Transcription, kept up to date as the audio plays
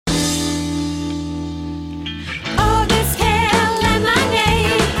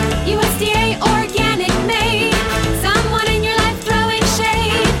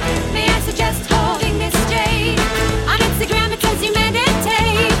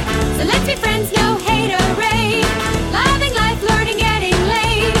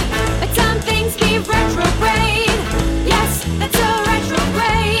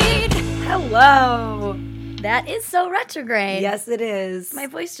That is so retrograde. Yes, it is. My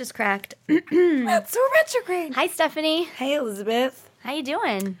voice just cracked. That's so retrograde. Hi, Stephanie. Hey, Elizabeth. How you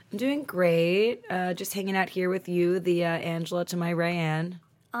doing? I'm doing great. Just hanging out here with you, the Angela to my Rayanne.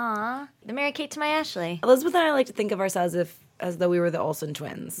 Aw, the Mary Kate to my Ashley. Elizabeth and I like to think of ourselves as though we were the Olsen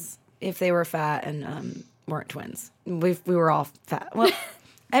twins. If they were fat and weren't twins. We were all fat. Well,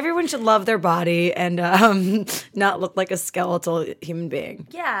 everyone should love their body and not look like a skeletal human being.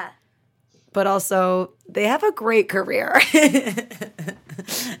 Yeah. But also, they have a great career.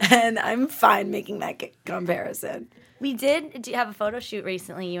 And I'm fine making that comparison. We did have a photo shoot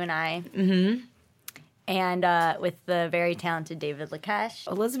recently, you and I. Mm-hmm. And with the very talented David Lakesh.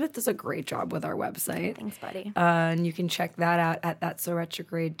 Elizabeth does a great job with our website. Thanks, buddy. And you can check that out at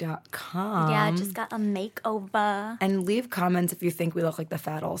that'ssoretrograde.com. Yeah, just got a makeover. And leave comments if you think we look like the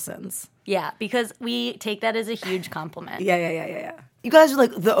fat Olsens. Yeah, because we take that as a huge compliment. Yeah. You guys are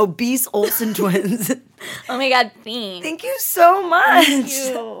like the obese Olsen twins. Oh my God, thanks. Thank you so much. Thank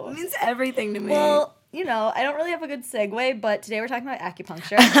you. It means everything to me. Well, you know, I don't really have a good segue, but today we're talking about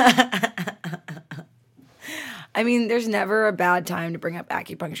acupuncture. I mean, there's never a bad time to bring up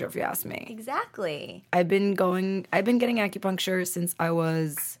acupuncture if you ask me. Exactly. I've been getting acupuncture since I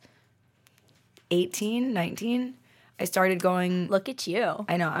was 18, 19. I started going. Look at you.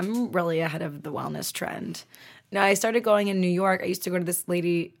 I know, I'm really ahead of the wellness trend. Now, I started going in New York. I used to go to this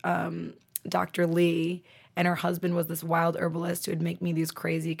lady, Dr. Lee, and her husband was this wild herbalist who would make me these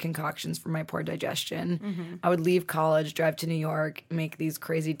crazy concoctions for my poor digestion. Mm-hmm. I would leave college, drive to New York, make these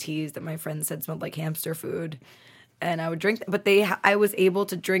crazy teas that my friends said smelled like hamster food. And I would drink, but I was able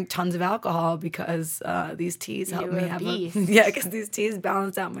to drink tons of alcohol because these teas helped me have because these teas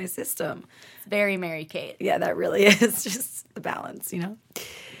balance out my system. It's very Mary Kate. Yeah, that really is just the balance, you know?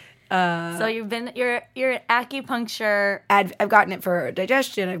 So you're acupuncture. I've gotten it for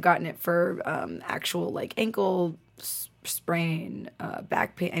digestion. I've gotten it for actual like ankle sprain,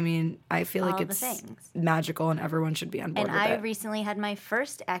 back pain. I mean, I feel like it's magical and everyone should be on board with it. And I recently had my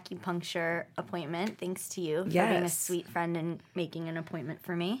first acupuncture appointment, thanks to you for being a sweet friend and making an appointment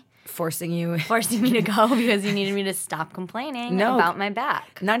for me. Forcing me to go because you needed me to stop complaining about my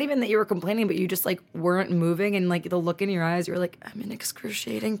back. Not even that you were complaining, but you just like weren't moving, and like the look in your eyes, you were like, I'm in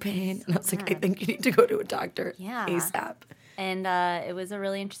excruciating pain. And I was like, I think you need to go to a doctor ASAP. And it was a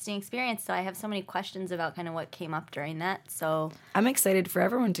really interesting experience. So I have so many questions about kind of what came up during that. So I'm excited for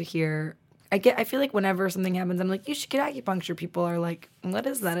everyone to hear. I feel like whenever something happens, I'm like, you should get acupuncture. People are like, what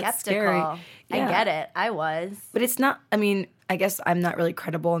is that? Skeptical. It's scary. Yeah. I get it. I was. But it's not, I mean, I guess I'm not really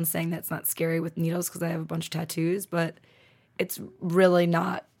credible in saying that's not scary with needles because I have a bunch of tattoos, but it's really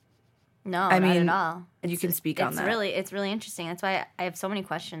not. No, not at all. You can speak on that. It's really interesting. That's why I have so many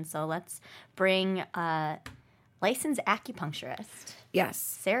questions. So let's bring licensed acupuncturist. Yes.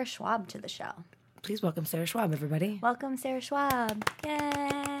 Sarah Schwab to the show. Please welcome Sarah Schwab, everybody. Welcome, Sarah Schwab. Yay.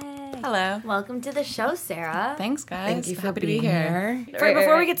 Hello. Welcome to the show, Sarah. Thanks, guys. Thank you for Happy to be here.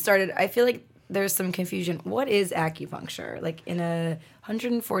 Before we get started, I feel like there's some confusion. What is acupuncture? Like in a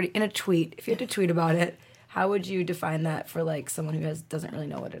tweet, if you had to tweet about it, how would you define that for like someone who doesn't really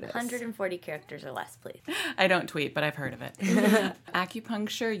know what it is? 140 characters or less, please. I don't tweet, but I've heard of it.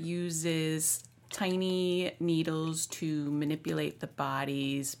 Acupuncture uses tiny needles to manipulate the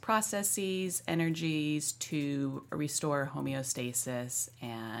body's processes, energies to restore homeostasis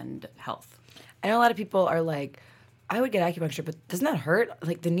and health. I know a lot of people are like, I would get acupuncture, but doesn't that hurt?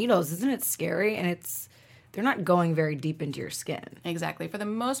 Like the needles, isn't it scary? And they're not going very deep into your skin. Exactly. For the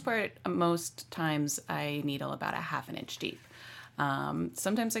most part, most times I needle about a half an inch deep.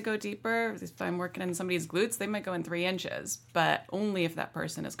 Sometimes I go deeper. If I'm working in somebody's glutes, they might go in 3 inches, but only if that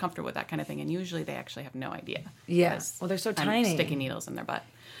person is comfortable with that kind of thing. And usually they actually have no idea. Yeah. Well, they're so tiny. I'm sticking needles in their butt.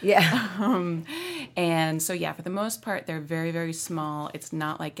 Yeah. And so, yeah, for the most part, they're very, very small. It's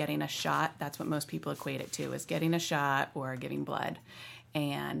not like getting a shot. That's what most people equate it to, is getting a shot or giving blood.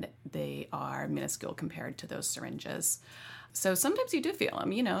 And they are minuscule compared to those syringes. So sometimes you do feel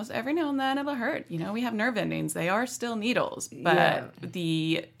them, you know, every now and then it'll hurt. You know, we have nerve endings. They are still needles, but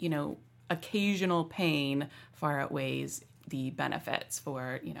the, you know, occasional pain far outweighs the benefits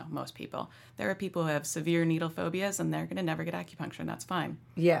for, you know, most people. There are people who have severe needle phobias and they're going to never get acupuncture, and that's fine.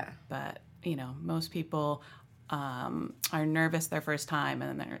 Yeah. But, you know, most people are nervous their first time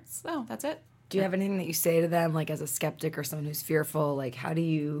and then that's it. Do you have anything that you say to them, like as a skeptic or someone who's fearful? Like, how do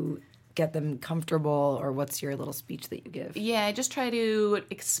you get them comfortable, or what's your little speech that you give? Yeah, I just try to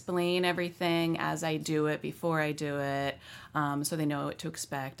explain everything as I do it, before I do it, so they know what to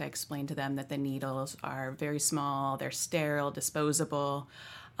expect. I explain to them that the needles are very small, they're sterile, disposable.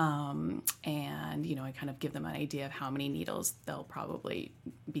 And, I kind of give them an idea of how many needles they'll probably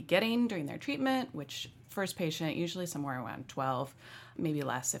be getting during their treatment, which first patient, usually somewhere around 12, maybe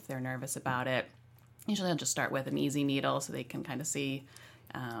less if they're nervous about it. Usually I'll just start with an easy needle so they can kind of see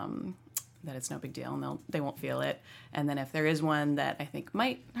that it's no big deal and they won't feel it. And then if there is one that I think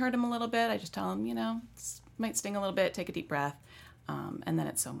might hurt them a little bit, I just tell them, it might sting a little bit, take a deep breath. And then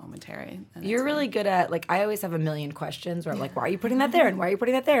it's so momentary. You're really good at, I always have a million questions where I'm like, why are you putting that there? And why are you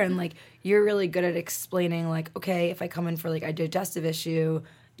putting that there? And, you're really good at explaining, okay, if I come in for, a digestive issue,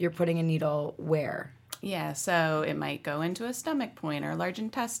 you're putting a needle where? Yeah, so it might go into a stomach point or a large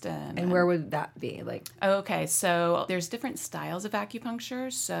intestine. And where would that be? Okay, so there's different styles of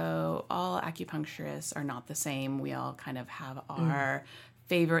acupuncture. So all acupuncturists are not the same. We all kind of have our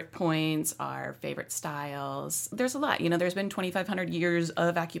favorite points, our favorite styles. There's a lot. There's been 2,500 years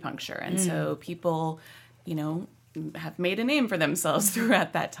of acupuncture. And so people, have made a name for themselves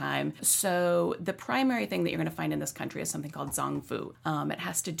throughout that time. So the primary thing that you're going to find in this country is something called Zongfu. It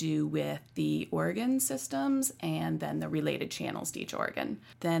has to do with the organ systems and then the related channels to each organ.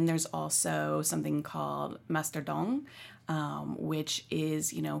 Then there's also something called Master Dong, which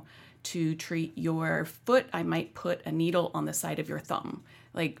is, to treat your foot, I might put a needle on the side of your thumb.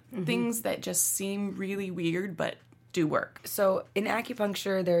 Things that just seem really weird, but do work. So in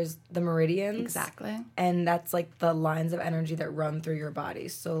acupuncture, there's the meridians. Exactly. And that's the lines of energy that run through your body.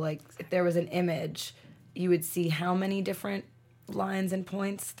 So if there was an image, you would see how many different lines and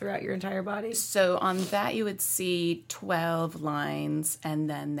points throughout your entire body? So on that, you would see 12 lines, and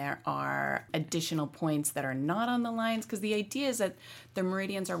then there are additional points that are not on the lines, because the idea is that the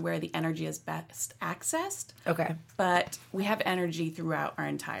meridians are where the energy is best accessed. Okay. But we have energy throughout our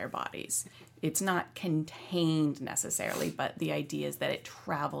entire bodies. It's not contained necessarily, but the idea is that it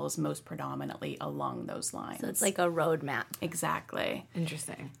travels most predominantly along those lines. So it's like a road map. Exactly.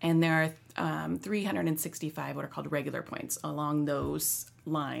 Interesting. And there are 365 what are called regular points along those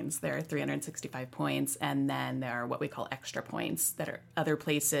lines. There are 365 points, and then there are what we call extra points that are other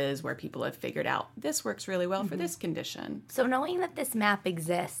places where people have figured out this works really well for this condition. So knowing that this map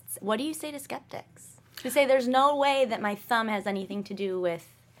exists, what do you say to skeptics? To say there's no way that my thumb has anything to do with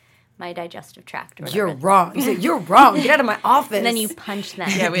my digestive tract. Or you're wrong. You say, you're wrong. Get out of my office. And then you punch them.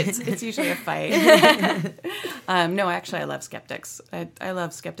 Yeah, it's usually a fight. No, actually, I love skeptics. I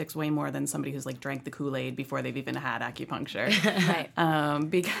love skeptics way more than somebody who's drank the Kool-Aid before they've even had acupuncture. Right.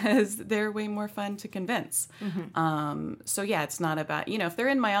 Because they're way more fun to convince. Mm-hmm. So yeah, it's not about, if they're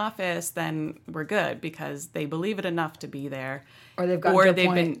in my office, then we're good because they believe it enough to be there. Or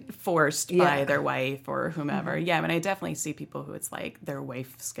they've been forced by their wife or whomever. Mm-hmm. Yeah, I mean, I definitely see people who it's their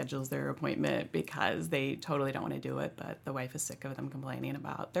wife schedules their appointment because they totally don't want to do it, but the wife is sick of them complaining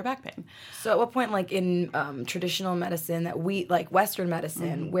about their back pain. So at what point, in traditional medicine, that we, Western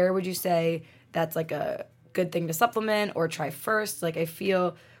medicine, mm-hmm. where would you say that's a good thing to supplement or try first? I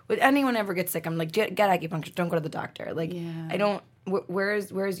feel, would anyone ever get sick, I'm get acupuncture, don't go to the doctor. I don't,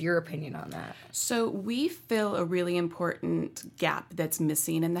 where's your opinion on that? So we fill a really important gap that's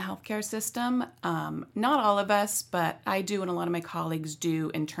missing in the healthcare system. Not all of us, but I do, and a lot of my colleagues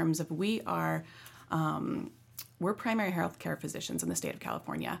do, in terms of we're primary healthcare physicians in the state of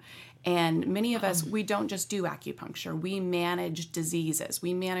California. And many of us, we don't just do acupuncture. We manage diseases.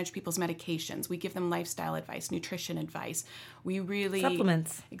 We manage people's medications. We give them lifestyle advice, nutrition advice. We really...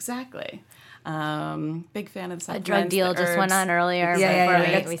 Supplements. Exactly. Big fan of the supplements. A drug deal just went on earlier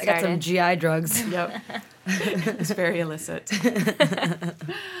before we started. I got some GI drugs. Yep. It's very illicit.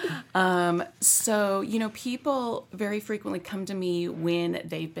 So, people very frequently come to me when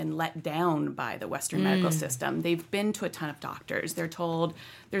they've been let down by the Western medical system. They've been to a ton of doctors. They're told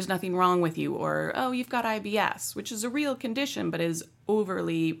there's nothing wrong with you, or, oh, you've got IBS, which is a real condition, but is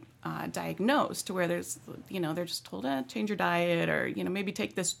overly diagnosed to where there's, they're just told, change your diet, or, maybe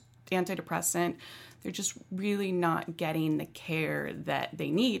take this antidepressant. They're just really not getting the care that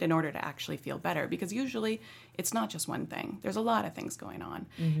they need in order to actually feel better, because usually it's not just one thing. There's a lot of things going on,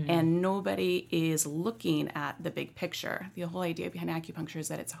 and nobody is looking at the big picture. The whole idea behind acupuncture is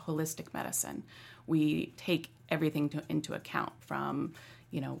that it's a holistic medicine. We take everything into account, from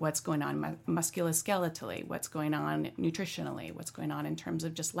what's going on musculoskeletally, what's going on nutritionally, what's going on in terms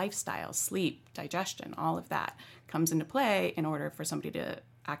of just lifestyle, sleep, digestion. All of that comes into play in order for somebody to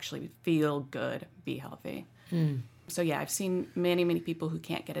actually feel good, be healthy. So yeah, I've seen many, many people who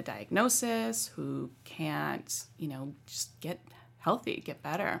can't get a diagnosis, who can't, just get healthy, get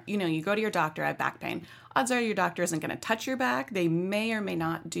better. You go to your doctor, I have back pain. Odds are your doctor isn't going to touch your back. They may or may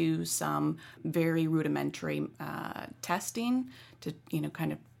not do some very rudimentary testing to,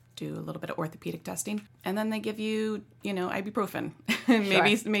 kind of do a little bit of orthopedic testing. And then they give you, ibuprofen,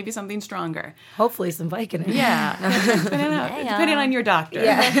 maybe something stronger. Hopefully some Vicodin. Yeah. Depending on your doctor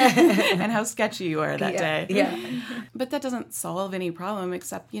and how sketchy you are that day. Yeah. But that doesn't solve any problem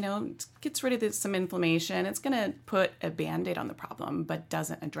except, it gets rid of some inflammation. It's going to put a Band-Aid on the problem, but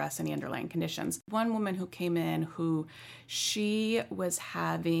doesn't address any underlying conditions. One woman who came in she was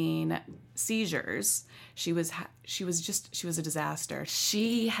having seizures. She was a disaster.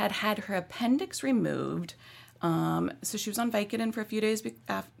 She had her appendix removed. So she was on Vicodin for a few days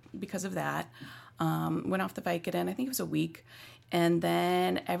because of that. Went off the Vicodin, I think it was a week. And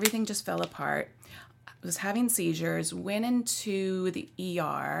then everything just fell apart. Was having seizures, went into the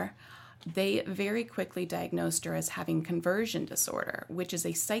ER. They very quickly diagnosed her as having conversion disorder, which is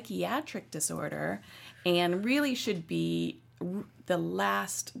a psychiatric disorder and really should be the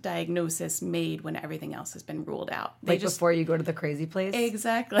last diagnosis made when everything else has been ruled out. Before you go to the crazy place?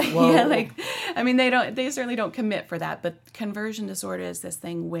 Exactly. Whoa. Yeah, they certainly don't commit for that, but conversion disorder is this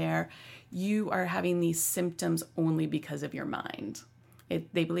thing where you are having these symptoms only because of your mind.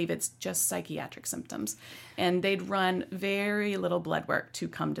 They believe it's just psychiatric symptoms. And they'd run very little blood work to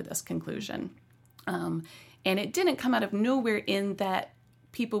come to this conclusion. And it didn't come out of nowhere in that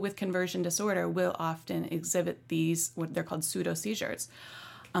people with conversion disorder will often exhibit these, what they're called pseudo-seizures.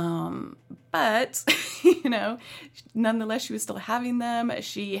 But, nonetheless, she was still having them.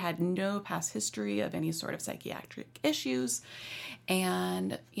 She had no past history of any sort of psychiatric issues.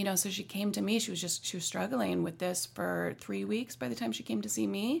 And, so she came to me. She was struggling with this for 3 weeks by the time she came to see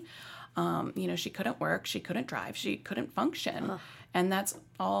me. She couldn't work. She couldn't drive. She couldn't function. And that's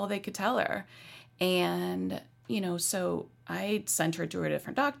all they could tell her. And, so I sent her to a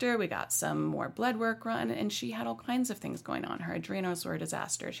different doctor. We got some more blood work run, and she had all kinds of things going on. Her adrenals were a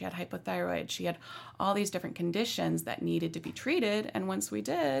disaster. She had hypothyroid. She had all these different conditions that needed to be treated. And once we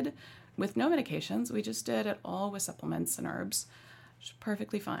did, with no medications, we just did it all with supplements and herbs. She's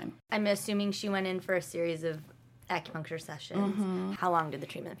perfectly fine. I'm assuming she went in for a series of acupuncture sessions. Mm-hmm. How long did the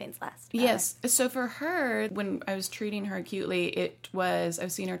treatment pains last? Yes. So for her, when I was treating her acutely, I was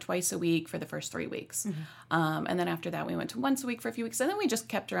seeing her twice a week for the first 3 weeks. Mm-hmm. And then after that, we went to once a week for a few weeks. And then we just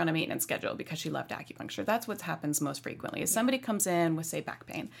kept her on a maintenance schedule because she loved acupuncture. That's what happens most frequently is somebody comes in with, say, back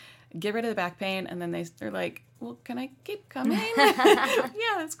pain. Get rid of the back pain, and then they're like, well, can I keep coming?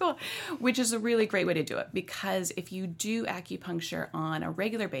 Yeah, that's cool. Which is a really great way to do it, because if you do acupuncture on a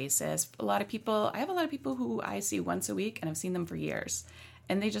regular basis, I have a lot of people who I see once a week, and I've seen them for years,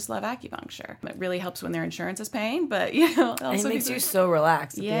 and they just love acupuncture. It really helps when their insurance is paying, but also it makes you so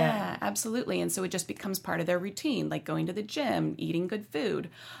relaxed. Yeah, absolutely. And so it just becomes part of their routine, like going to the gym, eating good food.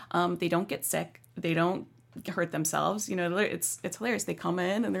 They don't get sick. They don't hurt themselves. It's hilarious. They come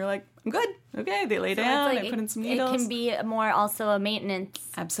in and they're like, I'm good. Okay. They lay down. I put in some needles. It can be more also a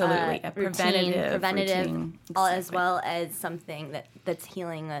maintenance. Absolutely. A preventative routine. As well as something that's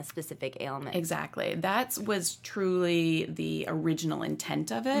healing a specific ailment. Exactly. That was truly the original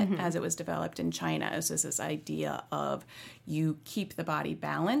intent of it as it was developed in China. It was this idea of you keep the body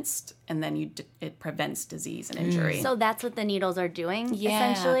balanced and then it prevents disease and injury. So that's what the needles are doing,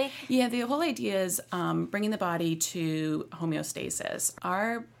 essentially? Yeah, the whole idea is bringing the body to homeostasis.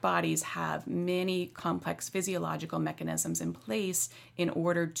 Our bodies have many complex physiological mechanisms in place in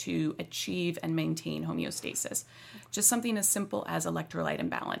order to achieve and maintain homeostasis. Just something as simple as electrolyte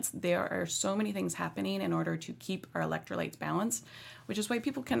imbalance. There are so many things happening in order to keep our electrolytes balanced, which is why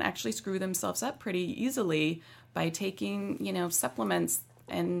people can actually screw themselves up pretty easily by taking, supplements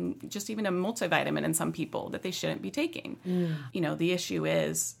and just even a multivitamin in some people that they shouldn't be taking. The issue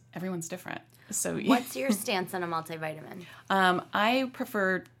is everyone's different. So what's your stance on a multivitamin? I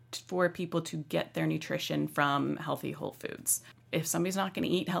prefer for people to get their nutrition from healthy whole foods. If somebody's not going to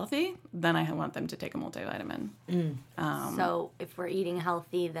eat healthy, then I want them to take a multivitamin. So if we're eating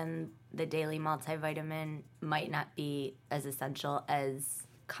healthy, then the daily multivitamin might not be as essential as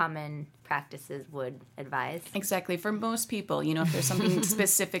common practices would advise. Exactly. For most people, if there's something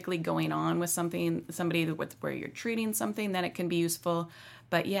specifically going on with somebody where you're treating something, then it can be useful.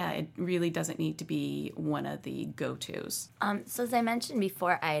 But yeah, it really doesn't need to be one of the go-tos. So as I mentioned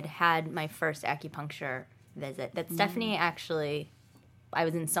before, I had my first acupuncture visit. That Stephanie actually, I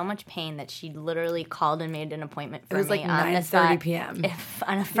was in so much pain that she literally called and made an appointment for me. It was like 9:30 p.m.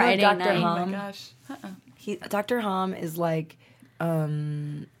 On a Friday night. Oh my gosh. Dr. Hom is like a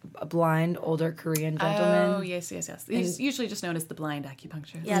blind older Korean gentleman. Oh, yes. He's usually just known as the blind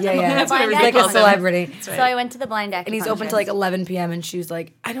acupuncture. Yeah. That's what he's like a celebrity. Right. So I went to the blind acupuncture. And he's open to like 11 p.m. and she was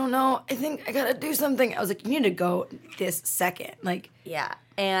like, I don't know. I think I got to do something. I was like, you need to go this second. Yeah.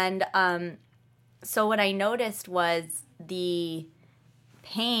 And so what I noticed was the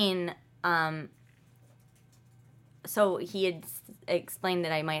pain, so he had explained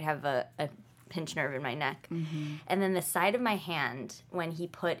that I might have a pinched nerve in my neck. Mm-hmm. And then the side of my hand, when he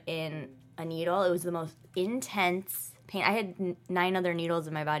put in a needle, it was the most intense pain. I had 9 other needles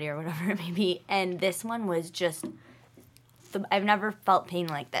in my body or whatever it may be, and this one was just... I've never felt pain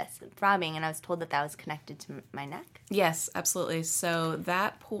like this, throbbing, and I was told that was connected to my neck. Yes, absolutely. So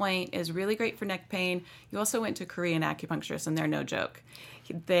that point is really great for neck pain. You also went to Korean acupuncturists, and they're no joke.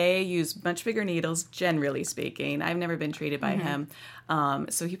 They use much bigger needles, generally speaking. I've never been treated by him.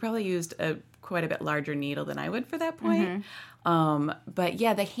 So he probably used quite a bit larger needle than I would for that point. But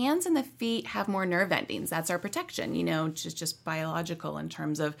yeah, the hands and the feet have more nerve endings. That's our protection, just biological in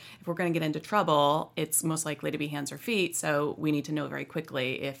terms of if we're going to get into trouble, it's most likely to be hands or feet. So we need to know very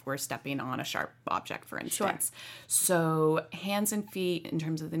quickly if we're stepping on a sharp object, for instance. Sure. So hands and feet, in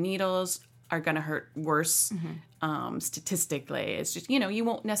terms of the needles, are going to hurt worse statistically. It's just, you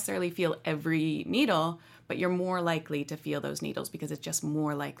won't necessarily feel every needle, but you're more likely to feel those needles because it's just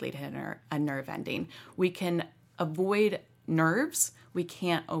more likely to hit a nerve ending. We can avoid nerves. We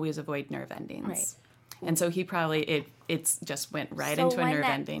can't always avoid nerve endings. Right. And so he probably, it's just went right into a nerve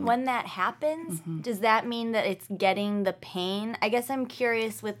ending. When that happens, does that mean that it's getting the pain? I guess I'm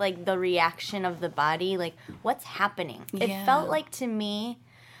curious with, the reaction of the body. What's happening? Yeah. It felt like to me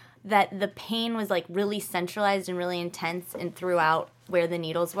that the pain was, really centralized and really intense and throughout where the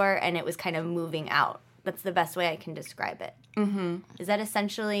needles were, and it was kind of moving out. That's the best way I can describe it. Mm-hmm. Is that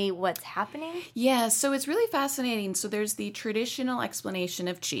essentially what's happening? Yeah, so it's really fascinating. So there's the traditional explanation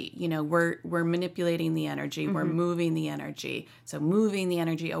of qi. We're manipulating the energy, we're moving the energy. So moving the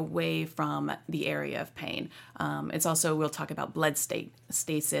energy away from the area of pain. It's also, we'll talk about blood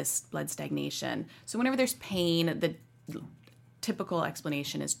stasis, blood stagnation. So whenever there's pain, the typical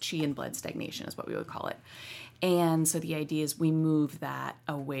explanation is qi and blood stagnation is what we would call it. And so the idea is we move that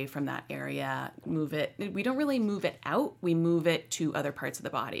away from that area, move it. We don't really move it out. We move it to other parts of the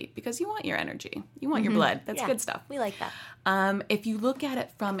body because you want your energy. You want your blood. That's good stuff. We like that. If you look at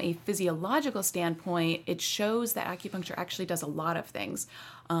it from a physiological standpoint, it shows that acupuncture actually does a lot of things.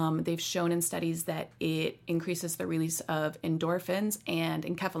 They've shown in studies that it increases the release of endorphins and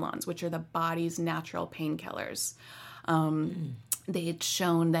enkephalons, which are the body's natural painkillers. They had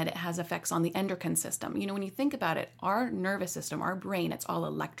shown that it has effects on the endocrine system. When you think about it, our nervous system, our brain, it's all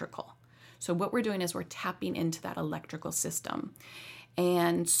electrical. So what we're doing is we're tapping into that electrical system.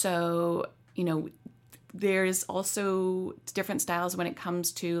 And so, there's also different styles when it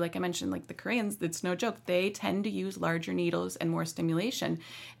comes to, like I mentioned, like the Koreans, it's no joke. They tend to use larger needles and more stimulation.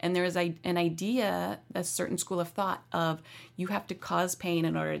 And there is an idea, a certain school of thought of you have to cause pain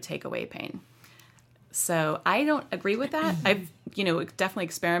in order to take away pain. So I don't agree with that. I've, definitely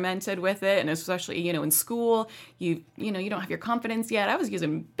experimented with it. And especially, in school, you don't have your confidence yet. I was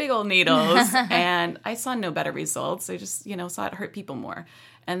using big old needles and I saw no better results. I just, saw it hurt people more.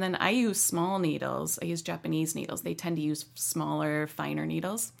 And then I use small needles. I use Japanese needles. They tend to use smaller, finer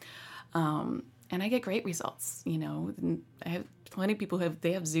needles. And I get great results. I have plenty of people who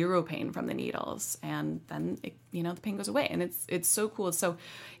have zero pain from the needles, and then the pain goes away, and it's so cool. So,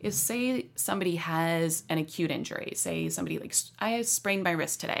 if say somebody has an acute injury, say somebody I sprained my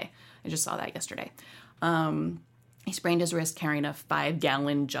wrist today. I just saw that yesterday. He sprained his wrist carrying a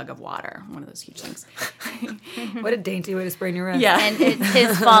 5-gallon jug of water, one of those huge things. What a dainty way to sprain your wrist. Yeah. And it's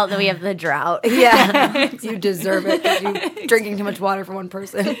his fault that we have the drought. Yeah. Exactly. You deserve it because you're drinking too much water for one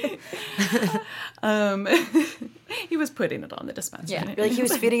person. He was putting it on the dispenser. Yeah. He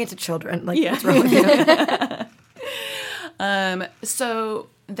was feeding it to children. What's wrong with you? So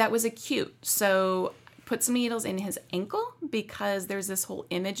that was acute. So put some needles in his ankle because there's this whole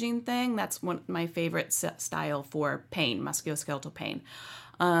imaging thing. That's one of my favorite style for pain, musculoskeletal pain.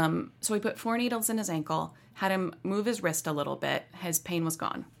 So we put 4 needles in his ankle, had him move his wrist a little bit. His pain was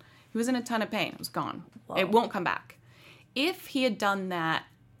gone. He was in a ton of pain. It was gone. Whoa. It won't come back. If he had done that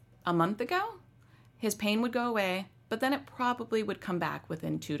a month ago, his pain would go away, but then it probably would come back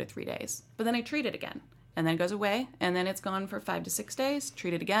within 2 to 3 days. But then I treat it again, and then it goes away, and then it's gone for 5 to 6 days,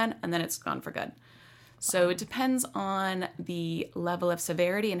 treat it again, and then it's gone for good. So it depends on the level of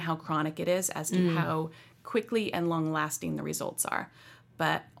severity and how chronic it is as to how quickly and long-lasting the results are.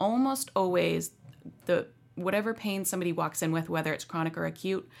 But almost always, whatever pain somebody walks in with, whether it's chronic or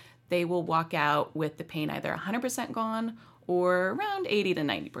acute, they will walk out with the pain either 100% gone or around 80 to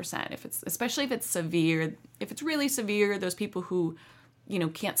 90%. Especially if it's severe. If it's really severe, those people who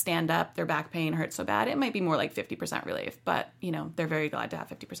can't stand up, their back pain hurts so bad, it might be more like 50% relief, but, they're very glad to have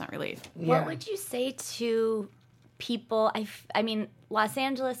 50% relief. Yeah. What would you say to people? I mean, Los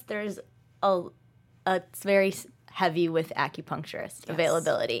Angeles, there's a very heavy with acupuncturist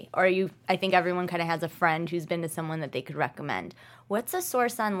availability. Or I think everyone kind of has a friend who's been to someone that they could recommend. What's a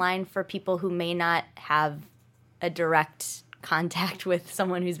source online for people who may not have a direct contact with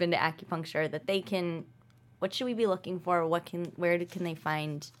someone who's been to acupuncture that they can, what should we be looking for? Where can they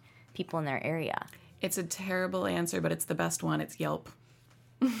find people in their area? It's a terrible answer, but it's the best one. It's Yelp.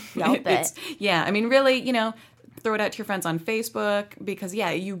 Yelp it. Yeah, I mean, really, throw it out to your friends on Facebook because,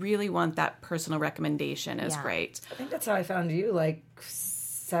 you really want that personal recommendation is great. I think that's how I found you, like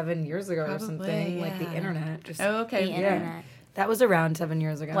 7 years ago or something, like the internet. Okay. The internet. That was around 7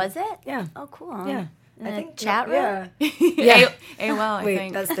 years ago. Was it? Yeah. Oh, cool. Yeah. I think chat room? Yeah. AOL, I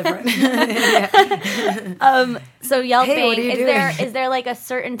think. Wait, that's different. So yelping, what are you doing? Is there like a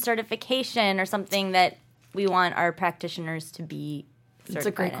certain certification or something that we want our practitioners to be certified That's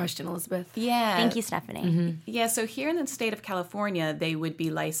a great in? question, Elizabeth. Yeah. Thank you, Stephanie. Mm-hmm. Yeah, so here in the state of California, they would be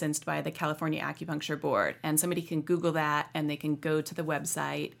licensed by the California Acupuncture Board. And somebody can Google that, and they can go to the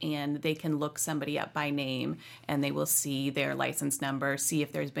website, and they can look somebody up by name, and they will see their license number, see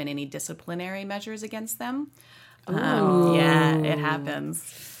if there's been any disciplinary measures against them. Yeah, it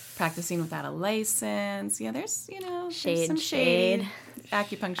happens. Practicing without a license. Yeah, there's, there's some shade.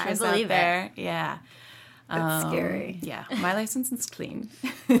 Acupuncturists out there. Yeah. That's scary. Yeah, my license is clean.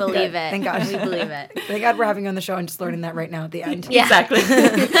 Believe it. Thank God. We believe it. Thank God we're having you on the show and just learning that right now at the end. Yeah. Exactly.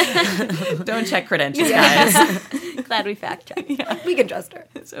 Don't check credentials, guys. Glad we fact checked. Yeah. We can trust her.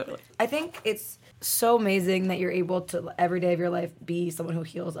 Totally. I think it's so amazing that you're able to, every day of your life, be someone who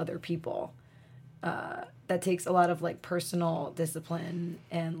heals other people. That takes a lot of like personal discipline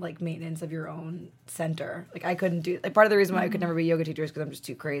and like maintenance of your own center. Like I couldn't do like part of the reason why I could never be a yoga teacher is because I'm just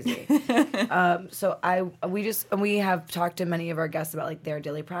too crazy. So we have talked to many of our guests about like their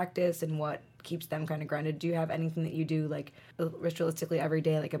daily practice and what keeps them kind of grounded. Do you have anything that you do like ritualistically every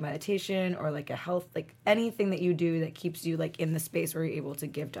day, like a meditation or like a health, like anything that you do that keeps you like in the space where you're able to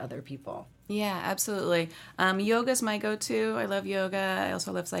give to other people? Yeah, absolutely. Yoga's my go-to. I love yoga. I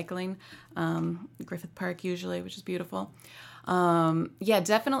also love cycling. Griffith Park usually, which is beautiful.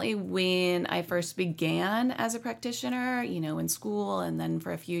 Definitely when I first began as a practitioner, in school and then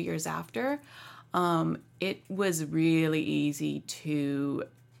for a few years after, it was really easy to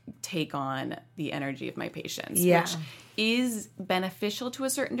take on the energy of my patients, which is beneficial to a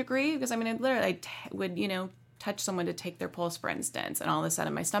certain degree because, I would, touch someone to take their pulse, for instance, and all of a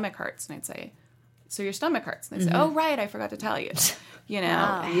sudden my stomach hurts. And I'd say, so your stomach hurts? And they'd say, oh, right, I forgot to tell you.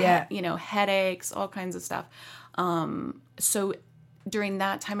 Headaches, all kinds of stuff. So during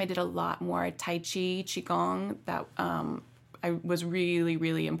that time, I did a lot more Tai Chi, Qigong, that was really,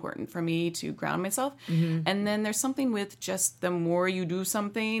 really important for me to ground myself. Mm-hmm. And then there's something with just the more you do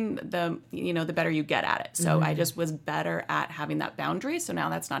something, the better you get at it. So I just was better at having that boundary. So now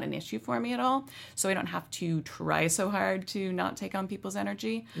that's not an issue for me at all. So I don't have to try so hard to not take on people's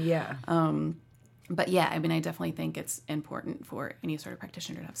energy. Yeah. But yeah, I definitely think it's important for any sort of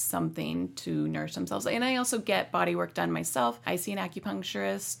practitioner to have something to nourish themselves. And I also get body work done myself. I see an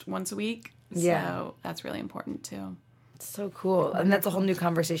acupuncturist once a week. So that's really important too. So cool. And that's a whole new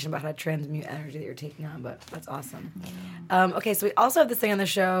conversation about how to transmute energy that you're taking on, but that's awesome. Okay, so we also have this thing on the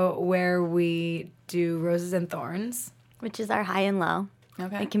show where we do roses and thorns. Which is our high and low.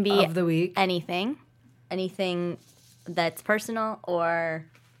 Okay. It can be of the week. Anything that's personal or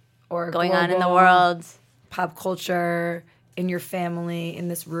going global, on in the world. Pop culture, in your family, in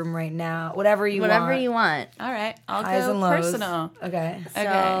this room right now, whatever you want. Whatever you want. All right, I'll Highs go and lows. personal. Okay.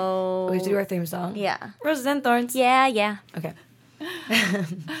 So we have to do our theme song. Yeah. Roses and thorns. Yeah. Okay.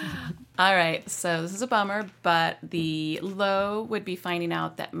 All right, so this is a bummer, but the low would be finding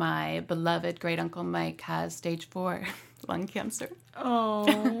out that my beloved great uncle Mike has stage 4 lung cancer.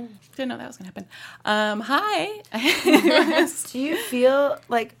 Oh. Didn't know that was going to happen. Hi. Do you feel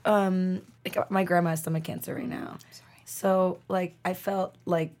like my grandma has stomach cancer right now? Sorry. So like I felt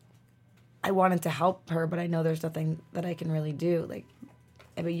like I wanted to help her, but I know there's nothing that I can really do. Like,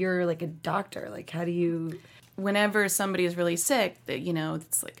 but you're like a doctor. Like, how do you? Whenever somebody is really sick, that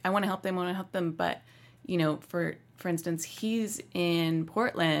it's like I want to help them, but for instance, he's in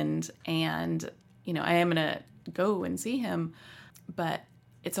Portland, and I am gonna go and see him, but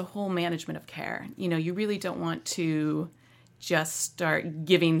it's a whole management of care. You really don't want to just start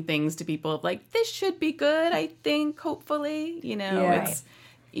giving things to people like, this should be good, I think, hopefully. It's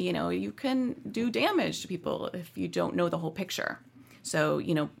you can do damage to people if you don't know the whole picture. So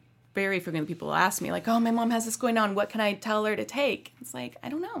very frequently people will ask me like, oh, my mom has this going on, what can I tell her to take? It's like, I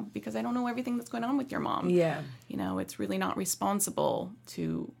don't know, because I don't know everything that's going on with your mom. Yeah. It's really not responsible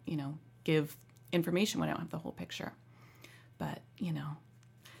to give information when I don't have the whole picture. But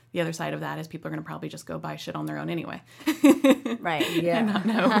the other side of that is people are going to probably just go buy shit on their own anyway. Right. Yeah.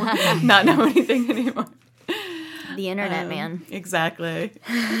 And not know anything anymore. The internet, man. Exactly.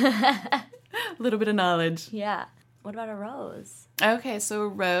 A little bit of knowledge. Yeah. What about a rose? Okay, so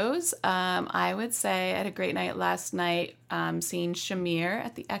Rose, I would say I had a great night last night seeing Shamir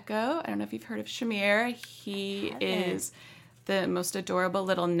at the Echo. I don't know if you've heard of Shamir. He is the most adorable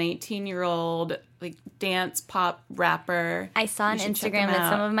little 19-year-old like dance pop rapper. I saw on Instagram that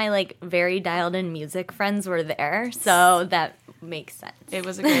some of my like very dialed in music friends were there, so that makes sense. It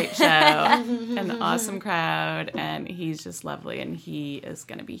was a great show, an awesome crowd, and he's just lovely, and he is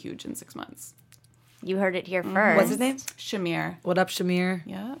going to be huge in 6 months. You heard it here first. What's his name? Shamir. What up, Shamir?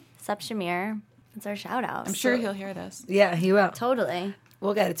 Yeah. Sup, Shamir. That's our shout out. I'm sure he'll hear this. Yeah, he will. Totally.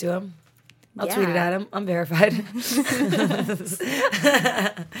 We'll get it to him. I'll tweet it at him. I'm verified.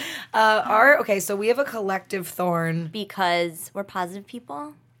 Okay, so we have a collective thorn. Because we're positive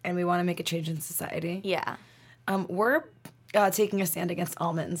people. And we want to make a change in society. Yeah. We're taking a stand against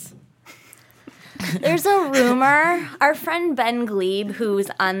almonds. There's a rumor. Our friend Ben Glebe, who's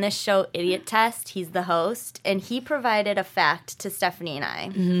on this show, Idiot Test, he's the host, and he provided a fact to Stephanie and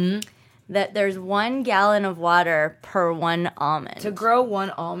I that there's 1 gallon of water per 1 almond. To grow 1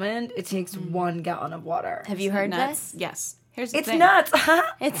 almond, it takes 1 gallon of water. Have you heard this? Yes. Here's the It's thing. nuts.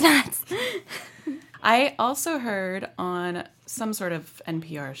 It's nuts. I also heard on some sort of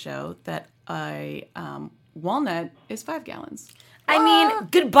NPR show that a walnut is 5 gallons. I mean,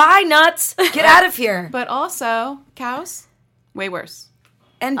 goodbye, nuts. Get out of here. But also, cows, way worse.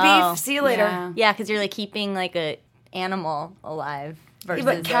 And beef, see you later. Yeah, because you're like keeping like a animal alive. Versus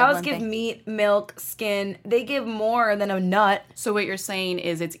But cows give meat, milk, skin. They give more than a nut. So what you're saying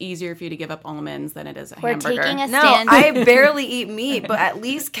is it's easier for you to give up almonds than it is a We're hamburger. taking a No, stand. I barely eat meat, but at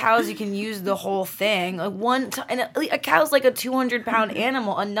least cows you can use the whole thing. Like and a cow's like a 200-pound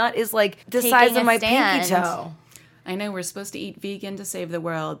animal. A nut is like the size of my pinky toe. I know we're supposed to eat vegan to save the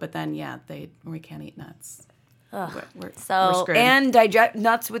world, but then we can't eat nuts. We're screwed. And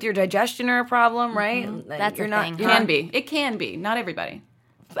nuts with your digestion are a problem, right? That's a thing. It can be. Not everybody.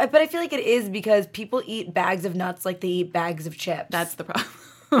 But I feel like it is because people eat bags of nuts like they eat bags of chips. That's the problem.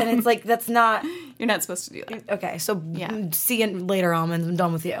 And it's like, that's not... You're not supposed to do that. Okay, so see you later, almonds. I'm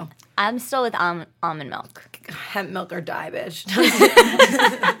done with you. I'm still with almond milk. Hemp milk or die, bitch.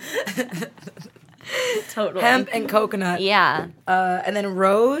 Totally. Hemp and coconut. Yeah. And then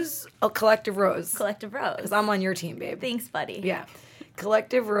Rose, Collective Rose. Collective Rose. Because I'm on your team, babe. Thanks, buddy. Yeah.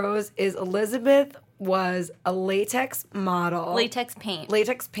 Collective Rose is Elizabeth was a latex model. Latex paint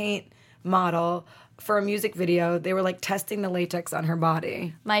model for a music video. They were like testing the latex on her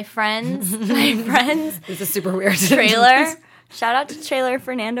body. My friends. This is super weird. Trailer. Shout out to Trailer,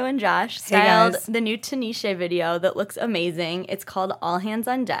 Fernando, and Josh. Styled guys. the new Tanisha video that looks amazing. It's called All Hands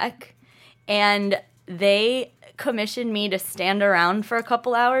on Deck. And they commissioned me to stand around for a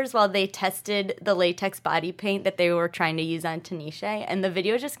couple hours while they tested the latex body paint that they were trying to use on Tanisha. And the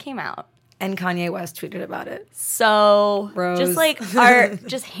video just came out. And Kanye West tweeted about it. So, Rose. just like our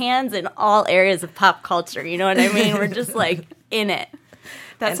just hands in all areas of pop culture. You know what I mean? We're just like in it.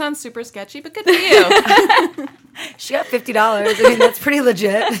 That sounds super sketchy, but good for you. She got $50. I mean, that's pretty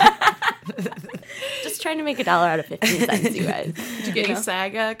legit. Just trying to make $1 out of 15 cents, you guys. Did you get any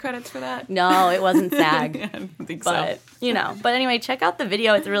SAG credits for that? No, it wasn't SAG. I don't think but, so. But anyway, check out the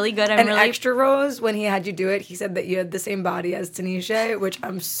video. It's really good. And Extra Rose, when he had you do it, he said that you had the same body as Tanisha, which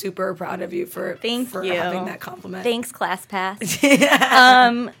I'm super proud of you for having that compliment. Thanks,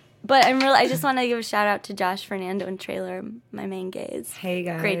 ClassPass. But I just want to give a shout out to Josh, Fernando, and Trailer, my main gays. Hey,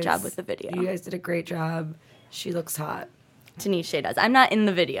 guys. Great job with the video. You guys did a great job. She looks hot. Tanisha does. I'm not in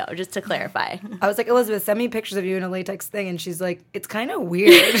the video, just to clarify. I was like, Elizabeth, send me pictures of you in a latex thing. And she's like, it's kind of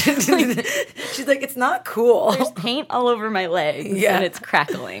weird. She's like, it's not cool. There's paint all over my legs, and it's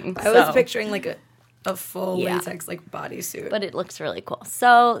crackling. I was picturing like a full latex like bodysuit. But it looks really cool.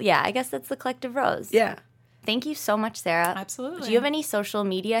 So, I guess that's the Collective Rose. Yeah. Thank you so much, Sarah. Absolutely. Do you have any social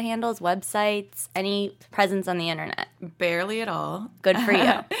media handles, websites, any presence on the internet? Barely at all. Good for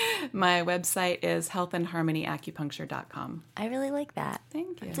you. My website is healthandharmonyacupuncture.com. I really like that.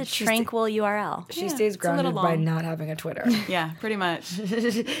 Thank you. It's a tranquil URL. She stays grounded by not having a Twitter. Yeah, pretty much.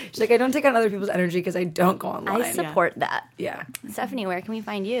 She's like, I don't take on other people's energy because I don't go online. I support that. Yeah. Stephanie, where can we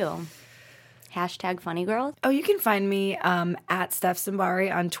find you? #FunnyGirls. Oh, you can find me at Steph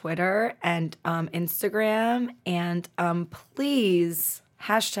Simbari on Twitter and Instagram. And please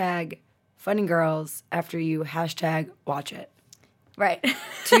 #FunnyGirls after you #watch it. Right.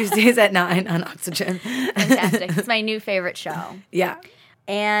 Tuesdays at 9 on Oxygen. Fantastic. It's my new favorite show. Yeah.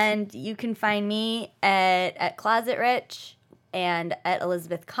 And you can find me at Closet Rich and at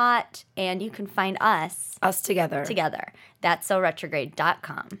Elizabeth Cott. And you can find us. Us together. That's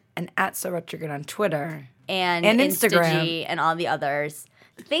SoRetrograde.com. And at SoRetrograde on Twitter. And Instagram. And all the others.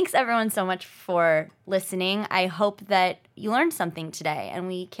 Thanks, everyone, so much for listening. I hope that you learned something today, and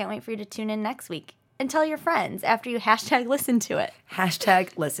we can't wait for you to tune in next week. And tell your friends after you #listen to it.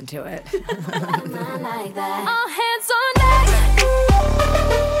 #listen to it. All hands on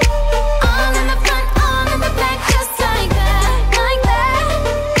deck.